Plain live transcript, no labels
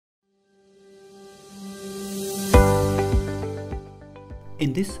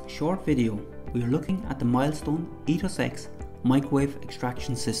In this short video, we are looking at the Milestone Ethos X microwave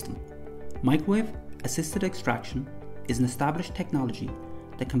extraction system. Microwave assisted extraction is an established technology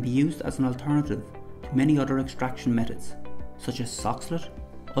that can be used as an alternative to many other extraction methods, such as sock-slit,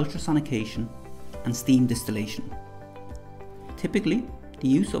 ultrasonication, and steam distillation. Typically, the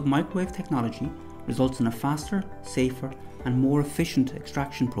use of microwave technology results in a faster, safer, and more efficient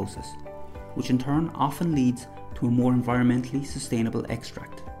extraction process, which in turn often leads to a more environmentally sustainable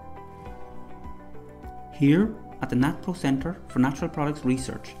extract. Here at the NatPro Centre for Natural Products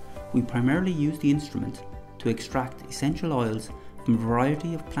Research, we primarily use the instrument to extract essential oils from a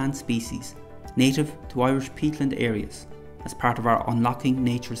variety of plant species native to Irish peatland areas as part of our Unlocking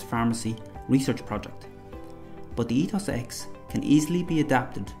Nature's Pharmacy research project. But the Ethos X can easily be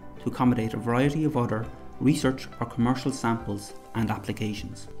adapted to accommodate a variety of other research or commercial samples and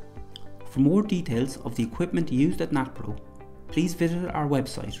applications. For more details of the equipment used at NatPro, please visit our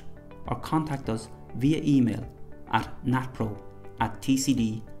website or contact us via email at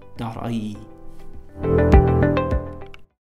natpro@tcd.ie.